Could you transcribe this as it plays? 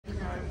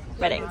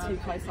Ready? Too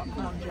close up,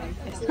 come on, Jay.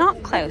 It's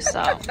not close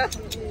up. So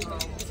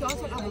I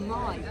don't have a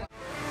mic.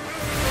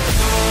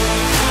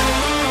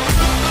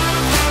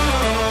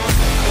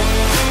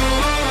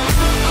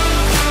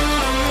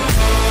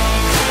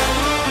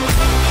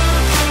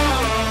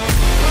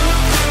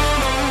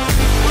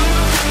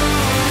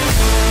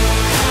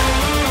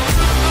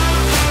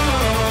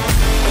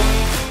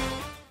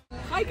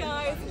 Hi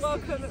guys,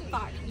 welcome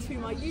back to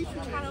my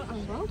YouTube channel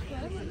and welcome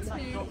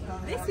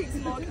to this week's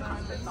vlog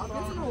at the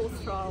Badminton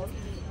Horse Trials.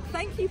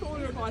 Thank you for all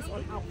your advice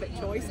on outfit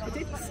choice. I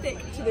did stick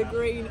to the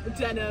green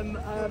denim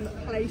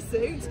play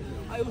suit.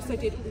 I also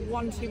did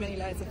one too many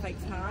layers of fake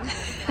tan.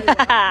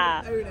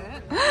 I own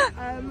it.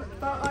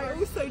 But I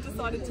also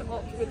decided to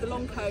opt with the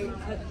long coat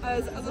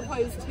as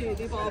opposed to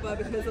the barber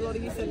because a lot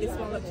of you said this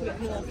one looked a bit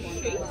more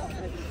chic.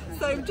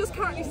 So I'm just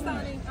currently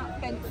standing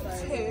at fence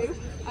 2.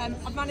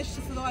 I've managed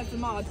to survive the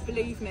mud.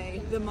 Believe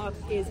me, the mud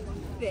is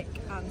thick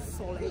and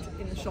solid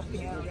in the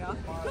shopping area.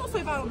 Not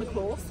so bad on the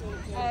course,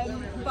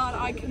 but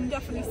I can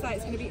definitely say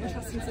it's going to be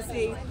interesting to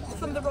see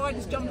some of the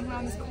riders jumping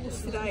around this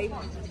course today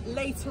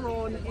later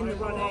on in the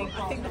running.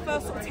 I think the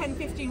first sort of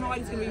 10-15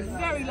 riders are going to be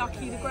very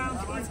lucky. The ground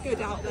is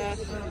good out there,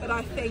 but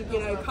I think, you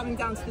know, coming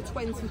down to the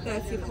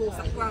 20-30 course,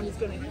 that ground is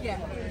going to get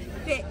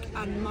thick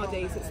and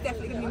muddy, so it's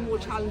definitely going to be more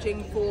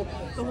challenging for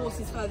the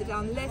horses further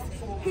down the list.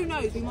 Who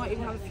knows, we might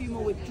even have a few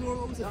more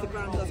withdrawals if the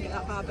ground does get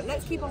that bad, but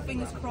let's keep our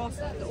fingers crossed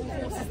that all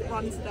horses that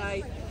run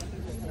today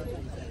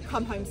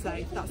come home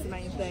safe. That's the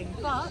main thing.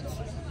 But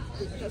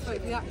let's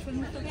wait for the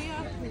action for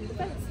the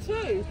fence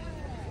 2.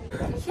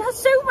 She has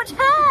so much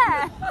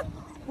hair!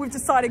 We've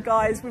decided,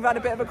 guys, we've had a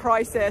bit of a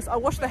crisis. I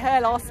washed the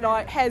hair last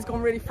night, hair's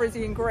gone really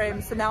frizzy and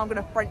grim, so now I'm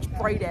going to French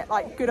braid it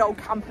like good old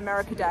Camp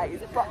America days.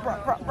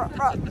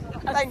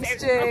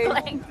 Thanks, G.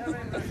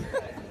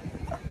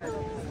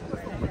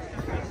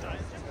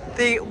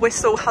 The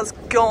whistle has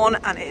gone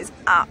and it is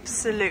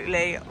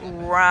absolutely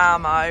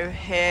ramo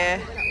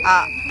here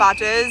at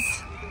Badders.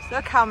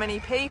 Look how many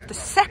people. The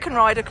second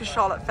rider, because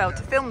Charlotte failed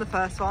to film the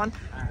first one,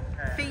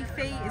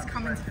 Fifi is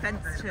coming to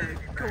fence 2.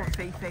 Go on,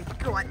 Fifi,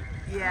 go on.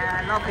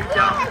 Yeah, lovely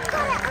jump.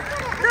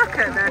 Look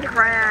at the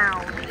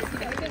crowd.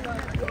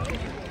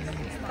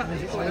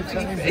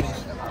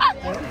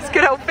 It's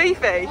good old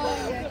Fifi.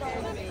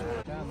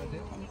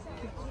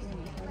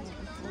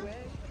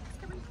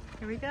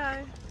 Here we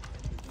go.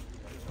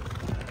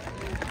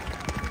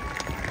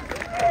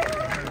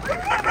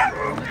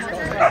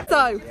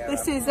 So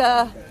this is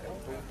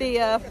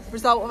the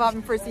result of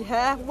having frizzy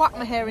hair. Whack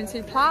my hair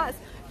into plaits.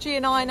 G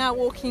and I are now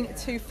walking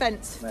to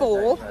fence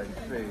 4.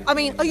 I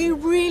mean, are you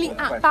really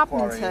at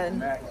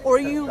badminton, or are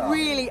you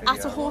really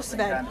at a horse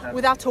event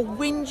without a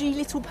whingy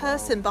little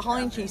person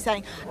behind you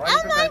saying,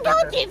 "Oh my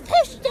God, you've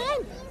pushed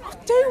in"?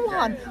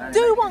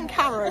 Do one,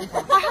 Karen.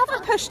 I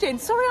haven't pushed in.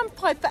 Sorry, I'm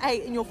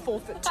 5'8" and you're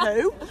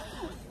 4'2".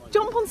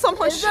 Jump on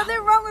someone's. There's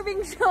nothing wrong with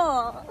being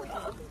short.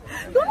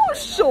 You're not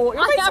short.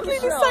 You're basically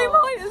the same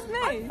height as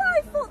me.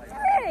 I'm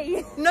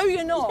 5'3". No,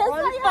 you're not.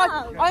 Yes,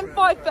 I'm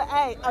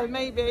 5'8". Oh,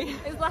 maybe.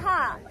 It's the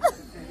hat.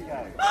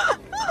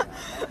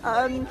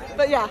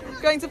 But yeah,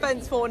 going to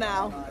fence 4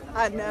 now,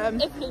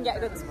 and If you can get a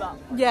good spot.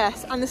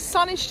 yes, and the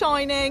sun is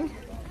shining,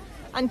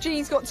 and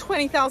Jean's got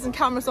 20,000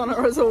 cameras on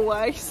her as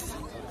always.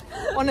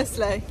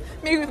 Honestly,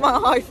 me with my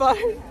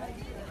iPhone.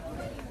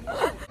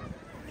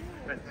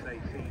 Fence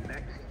 18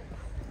 next.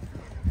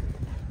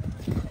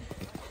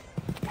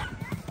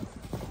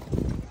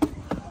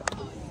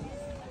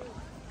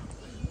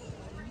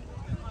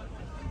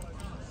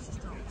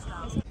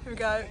 Here we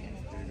go.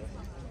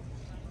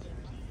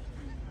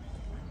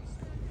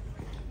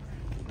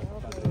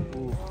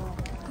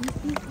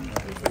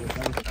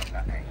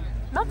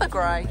 Another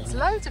grey. There's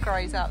loads of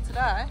greys out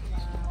today.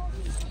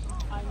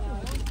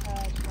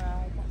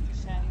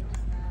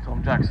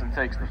 Tom Jackson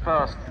takes the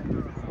first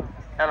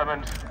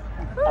element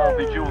of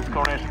the Jules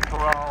Coronation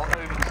Corral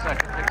over the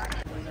second.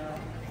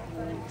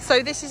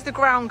 So this is the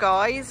ground,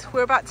 guys.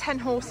 We're about 10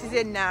 horses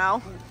in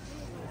now.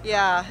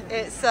 Yeah,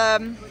 it's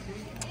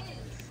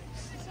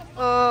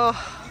oh,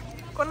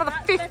 got another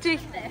 50.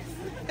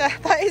 Yeah,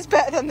 that is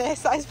better than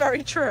this. That is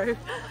very true.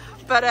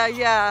 But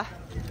yeah,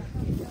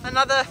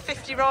 another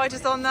 50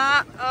 riders on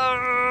that.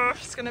 Oh,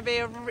 it's gonna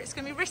be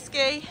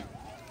risky.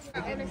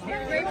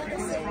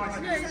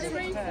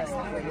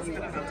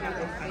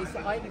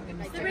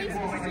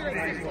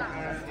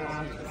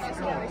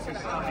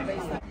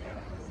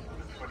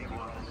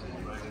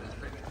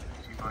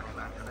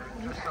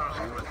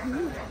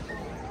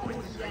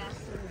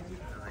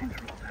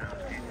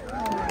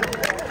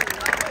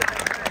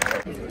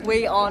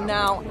 We are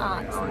now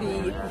at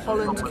the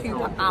Holland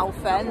Cooper Owl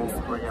fence.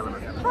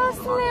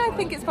 Personally, I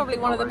think it's probably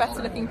one of the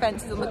better looking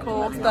fences on the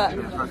course, but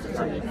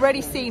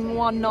already seen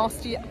one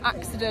nasty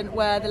accident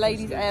where the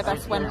lady's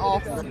airbus went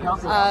off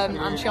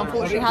and she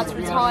unfortunately had to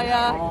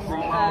retire.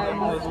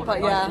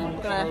 But yeah,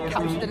 I'm going to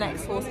capture the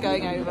next horse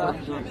going over.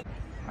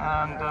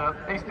 And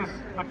Estes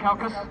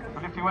Caucus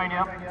for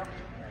Lithuania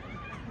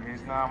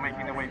is now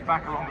making their way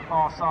back along the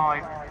far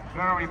side.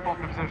 Very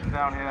popular position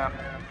down here.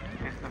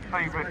 It's the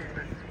favourite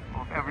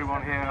of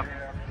everyone here.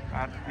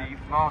 at the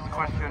last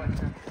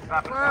question.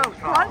 Badminton Horse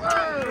Trials.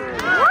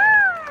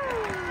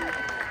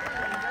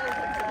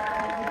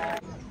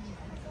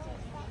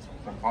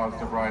 Some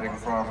positive riding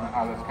from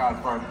Alice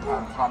Calford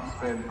and Tom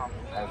Spin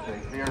as they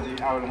clear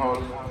the owl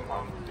hole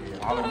on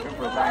the Holland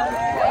Cooper bank.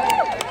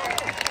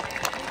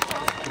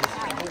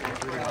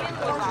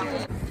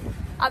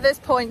 At this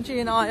point, G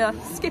and I are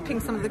skipping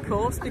some of the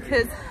course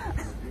because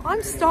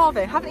I'm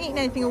starving. Haven't eaten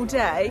anything all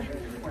day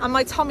and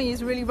my tummy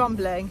is really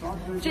rumbling.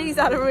 G's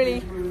had a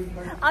really...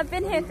 I've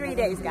been here 3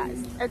 days,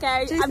 guys,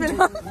 okay? G's been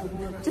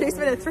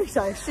here 3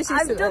 days.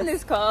 I've done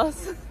this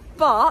course.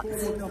 But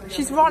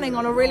she's running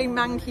on a really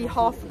manky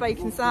half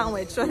bacon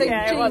sandwich. So I think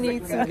G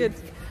needs some good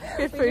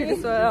food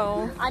as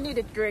well. I need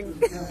a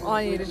drink.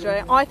 I need a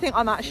drink. I think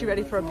I'm actually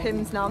ready for a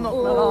Pimm's now, I'm not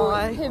gonna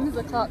lie. Pimm's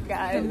o'clock,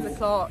 guys. Pimm's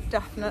o'clock,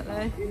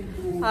 definitely.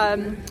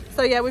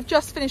 So yeah, we've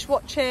just finished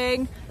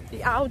watching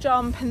the owl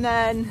jump and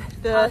then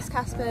the... Alice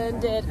Casper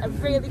did a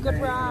really good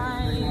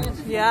ride.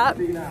 Yeah.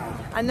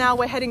 And now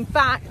we're heading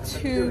back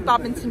to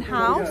Badminton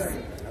House.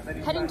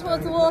 Heading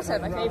towards the water,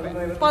 my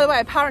favourite. By the way,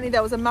 apparently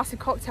there was a massive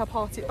cocktail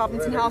party at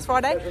Badminton House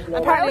Friday.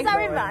 Where Apparently, was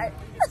our invite?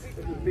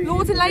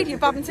 Lord and Lady of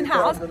Badminton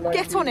House,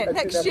 get on it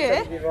next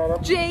year.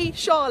 G,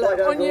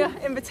 Charlotte, on your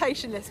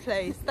invitation list,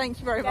 please. Thank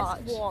you very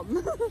much.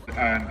 One.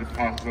 And the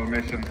possible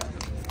mission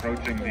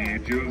approaching the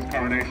Jules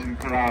Coronation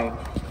Corral.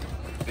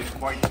 This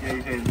white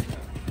gate in.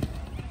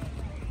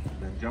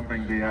 Then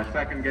jumping the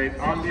second gate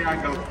on the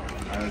angle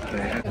as they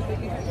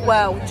head.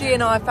 Well, G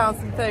and I found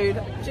some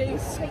food. G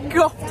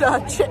scoffed her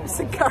chips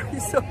and curry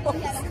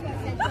sauce.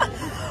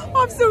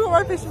 I've still got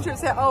my fish and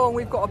chips here. Oh, and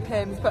we've got a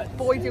Pimm's, but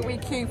boy did we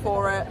queue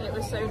for it. It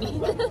was so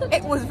needed.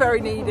 It was very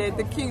needed.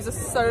 The queues are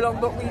so long,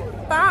 but we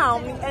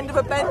found the end of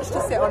a bench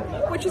to sit on,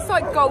 which is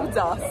like gold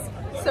dust.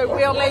 So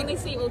we are the only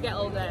seat we'll get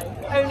all day.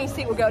 Only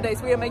seat we'll get all day,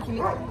 so we are making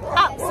the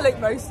absolute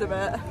most of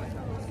it.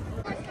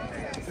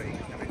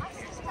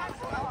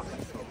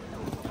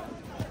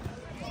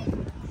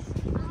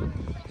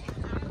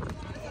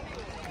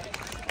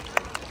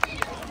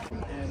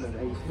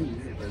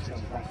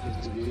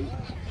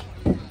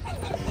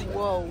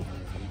 Whoa.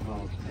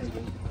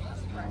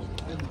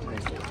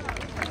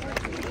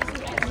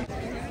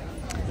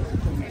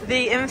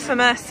 The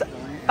infamous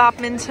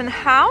Badminton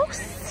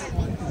House.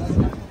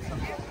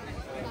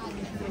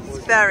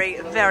 It's very,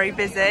 very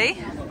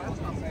busy.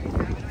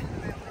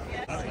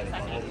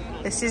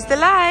 This is the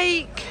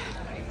lake.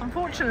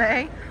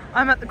 Unfortunately,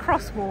 I'm at the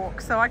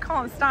crosswalk, so I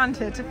can't stand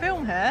here to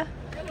film here,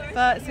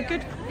 but it's a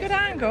good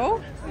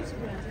angle.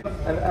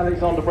 And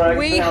Alexander Bragg,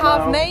 we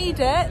have made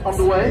it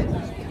underway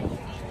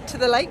to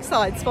the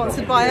lakeside,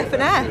 sponsored by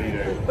F&F.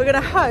 We're going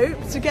to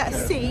hope to get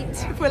a seat,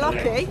 if we're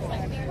lucky,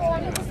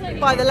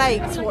 by the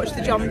lake to watch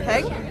the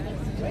jumping.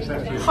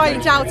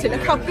 Highly doubt it.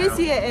 Look how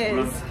busy it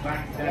is.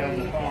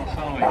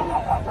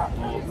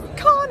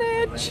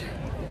 Carnage!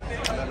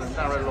 and then a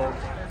narrow log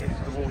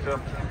into the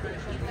water.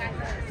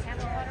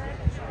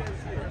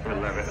 We'll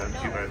let it and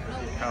you both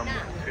come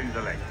to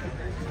the lake.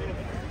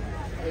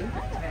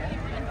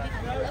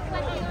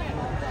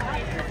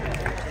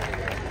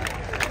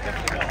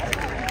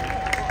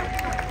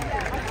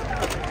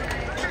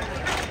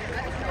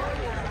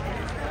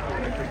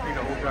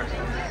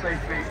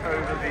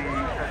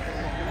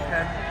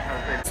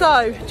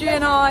 So, G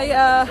and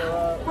I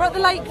were at the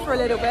lake for a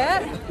little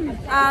bit,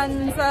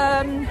 and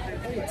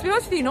to be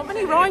honest with you, not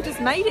many riders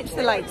made it to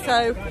the lake,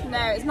 so... No,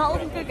 it's not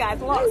looking good,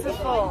 guys. Lots of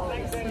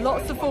falls.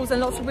 Lots of falls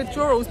and lots of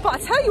withdrawals, but I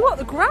tell you what,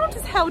 the ground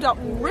has held up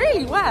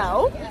really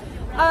well.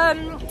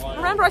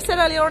 Remember I said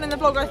earlier on in the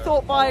vlog, I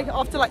thought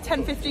after like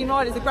 10-15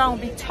 riders, the ground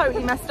would be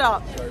totally messed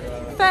up.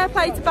 Fair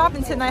play to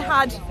Badminton, they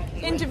had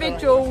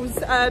individuals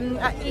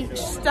at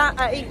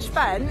each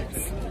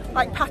fence,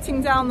 like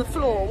patting down the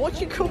floor. What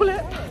do you call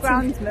it?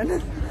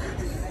 Groundsman.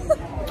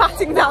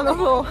 Patting down the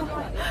floor.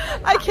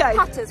 Okay.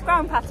 Patters,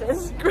 ground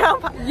patters.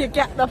 You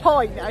get the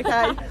point,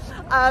 okay?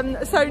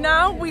 So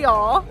now we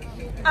are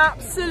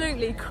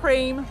absolutely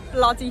cream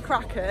bloody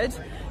crackered.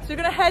 So we're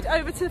going to head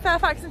over to the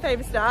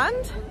Fairfax&Favor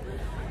stand.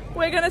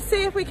 We're going to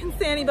see if we can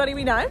see anybody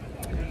we know.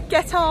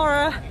 Get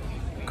our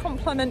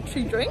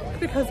complimentary drink,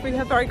 because we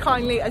have very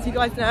kindly, as you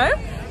guys know,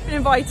 been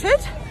invited.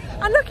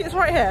 And look, it's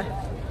right here.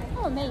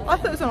 Oh, amazing. I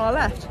thought it was on our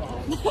left.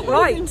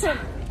 Right.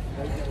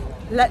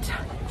 Let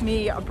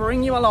me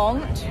bring you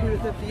along to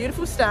the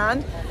beautiful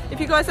stand. If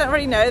you guys don't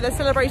already know, they're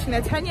celebrating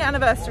their 10-year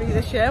anniversary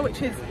this year,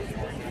 which is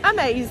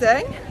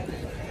amazing.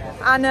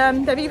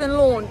 And they've even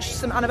launched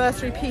some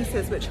anniversary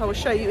pieces, which I will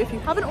show you if you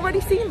haven't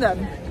already seen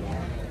them.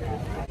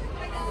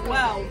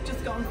 Well,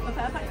 just got onto the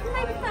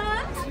Fairfax&Favor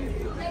stand.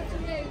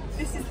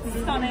 This is the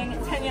stunning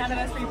 10-year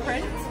anniversary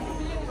print.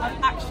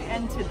 I've actually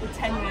entered the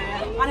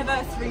 10-year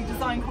anniversary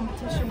design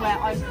competition where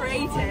I've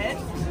created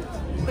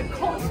the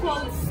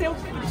Cotswold silk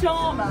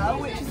pyjama,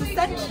 which is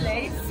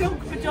essentially a silk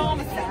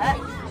pyjama set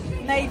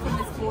made from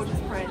this gorgeous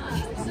print.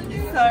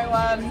 So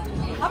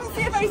haven't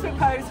seen a Facebook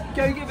post,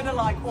 go give it a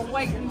like, or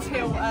wait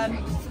until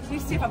you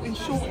see if I've been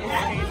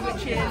shortlisted,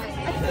 which is,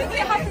 I think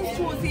it happens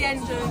towards the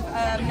end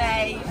of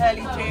May,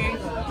 early June.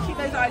 Keep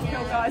those eyes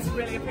peeled, guys,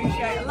 really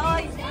appreciate a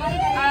like.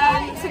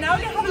 So now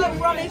we're going to have a little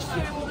rummage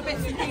through all the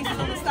bits and pieces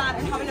on the stand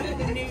and have a look at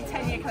the new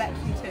 10-year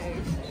collection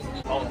too.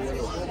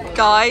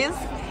 Guys,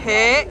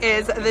 here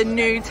is the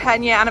new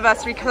 10-year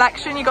anniversary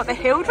collection. You've got the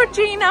Heeled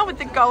Regina with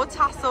the gold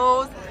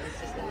tassels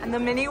and the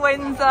mini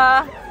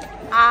Windsor,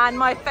 and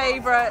my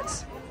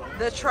favourite,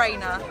 the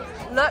trainer.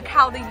 Look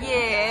how the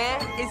year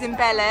is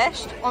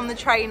embellished on the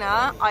trainer.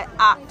 I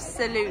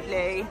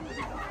absolutely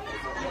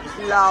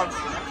love.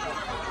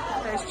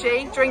 There's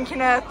G drinking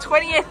a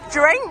 20th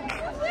drink.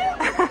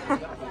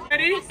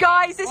 Ready?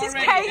 Guys, this is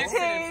Already, Katie,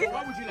 excellent.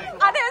 What would you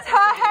like? and it's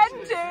her hen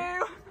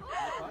do,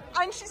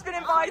 and she's been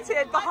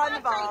invited behind the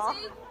bar.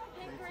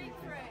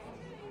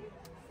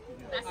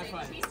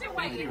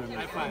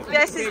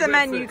 This is the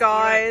menu,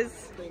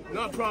 guys.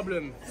 No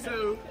problem.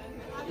 So,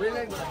 we'll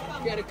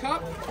get a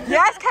cup.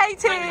 Yes,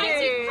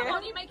 Katie! Come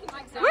on, you make it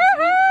like so.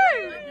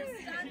 Woohoo!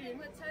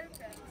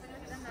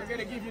 We're going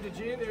to give you the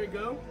gin. There we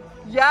go.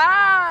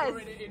 Yes!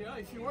 You know,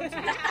 if you want to,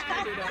 you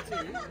can do that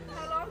too.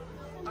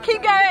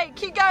 Keep going,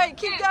 keep going,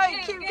 keep going,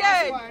 keep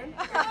going. Fine.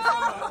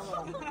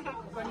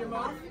 Open your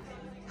mouth.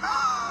 No!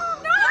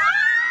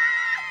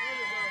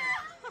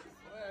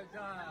 Well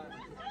done.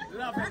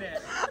 Loving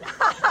it.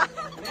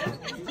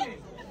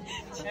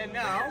 And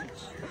now,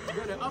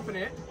 you're going to open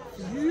it,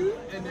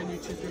 and then you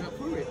just going to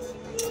pour it.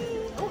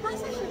 Oh,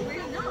 that's actually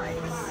really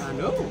nice. I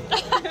know.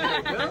 There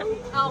you go.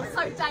 Oh,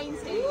 so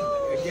dainty.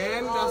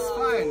 Again, that's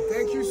fine.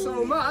 Thank you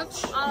so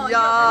much. Oh,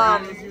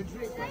 Yum! Here's your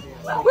drink, buddy.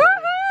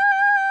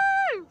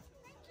 Woohoo!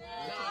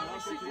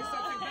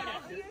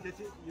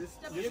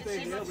 You stay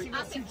here. We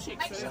got two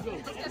chicks. So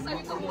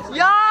let's go.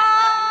 Yes!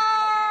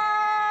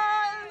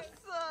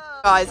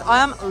 Guys, I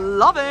am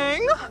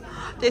loving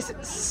this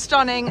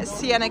stunning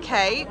sienna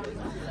cape.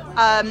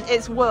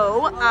 It's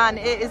wool and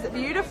it is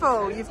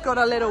beautiful. You've got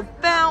a little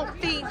belt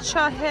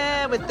feature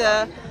here with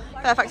the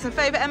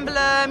Fairfax&Favor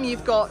emblem.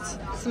 You've got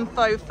some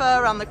faux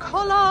fur around the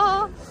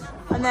collar,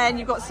 and then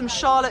you've got some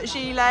Charlotte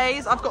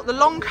gilets. I've got the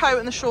long coat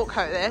and the short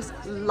coat of this.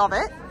 Love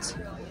it.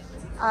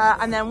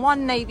 And then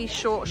one navy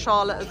short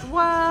Charlotte as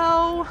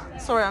well.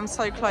 Sorry, I'm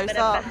so close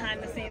up.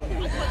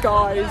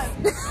 Guys,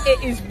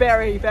 it is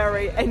very,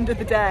 very end of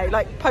the day.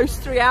 Like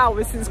post 3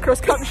 hours since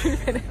cross-country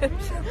finished.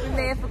 We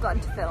may have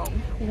forgotten to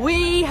film.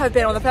 We have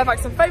been on the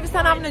Fairfax&Favor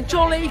stand having a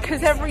jolly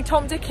because every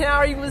Tom, Dick and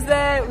Harry was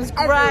there. It was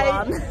great.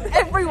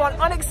 Everyone,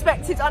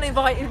 unexpected,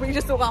 uninvited. We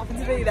just all happened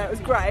to be there. It was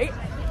great.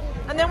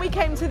 And then we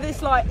came to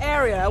this like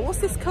area. What's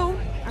this called?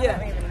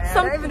 I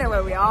don't even know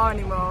where we are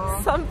anymore.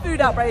 Some food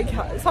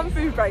breakout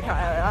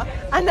area.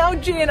 And now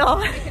G and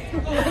I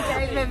We're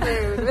getting the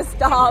food. We're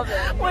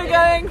starving. we're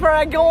going for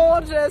a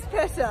gorgeous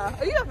pitta.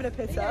 Are you having a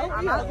pitta?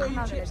 I'm having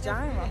a gyros.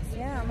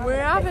 Yeah, I'm We're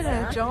having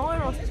a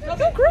gyros.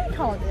 You're Greek,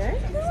 aren't you?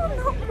 No, I'm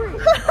not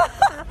Greek. I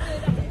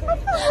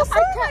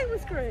thought it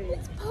was Greek.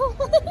 It's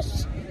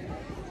Polish.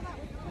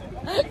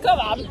 Come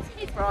on.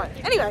 Right.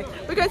 Anyway,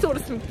 we're going to order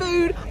some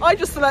food. I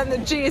just learned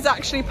that G is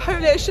actually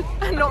Polish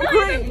and not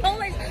Greek.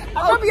 Polish.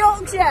 I'm from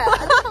Yorkshire.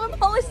 I have a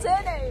Polish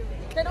surname.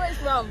 Don't know where it's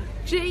from.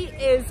 G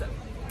is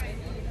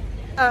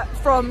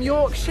from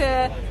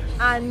Yorkshire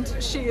and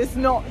she is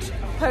not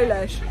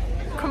Polish.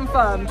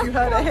 Confirmed. You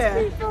heard it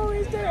here.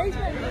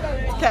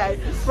 Okay.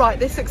 Right.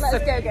 This looks.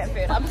 Let's go get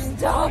food. I'm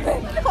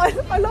starving.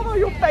 I love how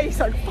your face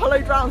like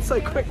followed round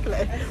so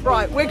quickly.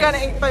 Right. We're going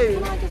to eat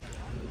food.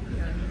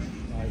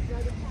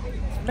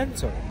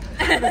 Mental.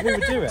 I don't know who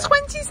would do it.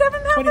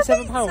 £27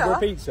 £27 for a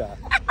pizza.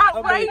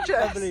 Outrageous.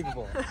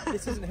 Unbelievable.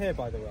 This isn't here,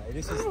 by the way.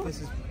 This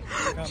is.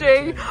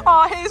 G.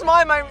 Oh, here's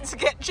my moment to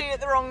get G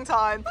at the wrong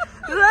time.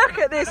 Look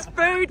at this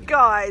food,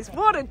 guys.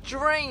 What a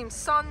dream.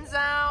 Sun's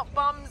out,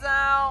 bum's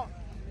out.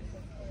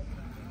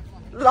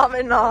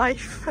 Loving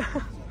life.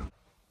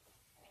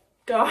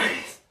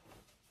 Guys.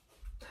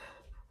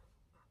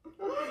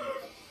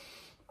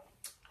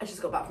 I just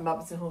got back from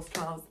Badminton Horse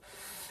Trials.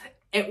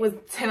 It was a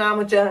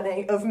 10-hour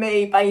journey of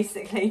me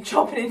basically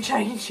chopping and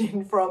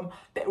changing from a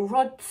bit of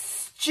Rod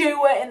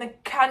Stewart in the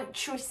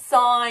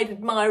countryside,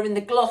 admiring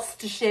the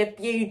Gloucestershire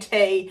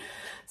beauty,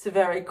 to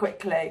very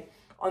quickly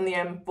on the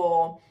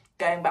M4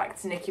 going back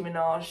to Nicki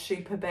Minaj,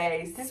 Super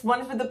Bass. This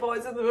one's for the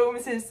boys with the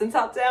warming system,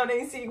 top down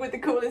AC with the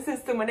cooling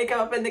system. When they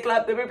come up in the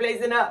club, they'll be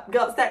blazing up,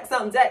 got stacks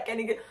on deck.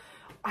 And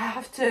I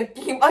have to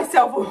keep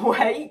myself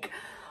awake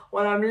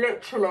when I'm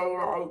literally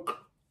like,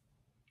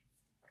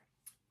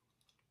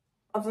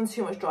 I've done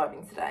too much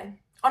driving today.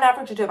 On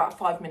average, I do about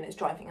 5 minutes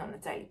driving on a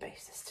daily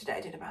basis. Today,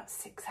 I did about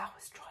 6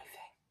 hours driving.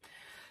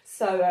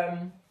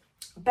 So,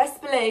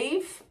 best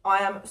believe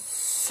I am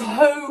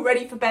so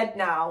ready for bed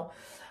now.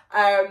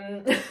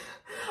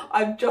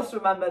 I've just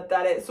remembered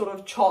that it's sort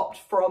of chopped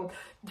from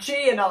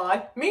G and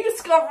I, me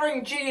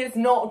discovering G is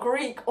not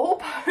Greek or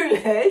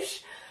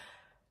Polish,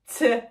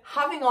 to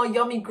having our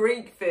yummy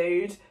Greek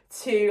food,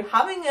 to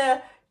having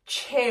a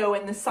chill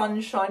in the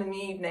sunshine in the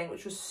evening,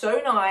 which was so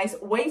nice.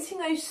 Waiting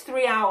those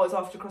 3 hours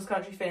after cross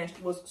country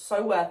finished was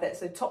so worth it.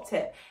 So top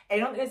tip,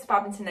 anyone that goes to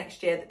badminton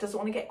next year that doesn't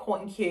want to get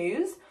caught in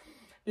queues,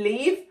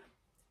 leave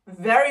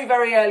very,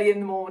 very early in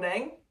the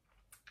morning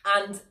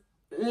and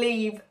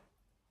leave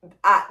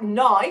at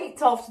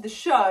night after the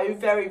show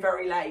very,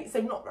 very late.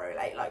 So not very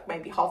late, like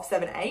maybe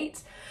 7:30,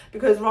 8,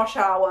 because rush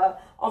hour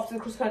after the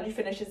cross country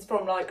finishes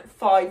from like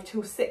 5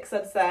 till 6,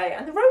 I'd say,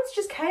 and the road's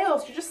just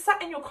chaos. You're just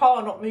sat in your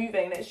car not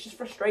moving, and it's just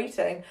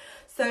frustrating.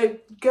 So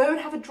go and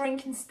have a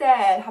drink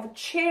instead, have a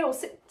chill,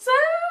 sit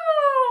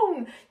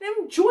down,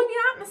 enjoy the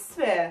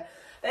atmosphere.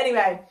 But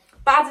anyway,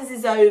 Badders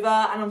is over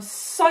and I'm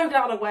so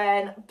glad I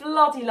went.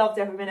 Bloody loved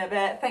every minute of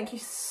it. Thank you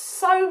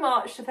so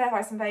much to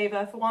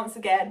Fairfax&Favor for once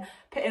again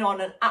putting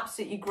on an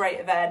absolutely great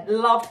event.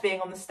 Loved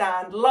being on the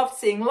stand, loved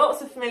seeing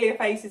lots of familiar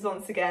faces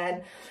once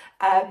again.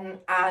 And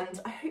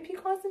I hope you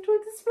guys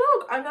enjoyed this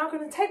vlog. I'm now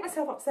going to take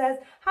myself upstairs,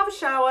 have a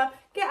shower,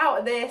 get out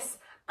of this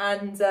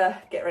and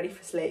get ready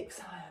for sleep.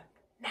 So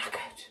I'm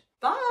knackered.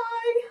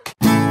 Bye!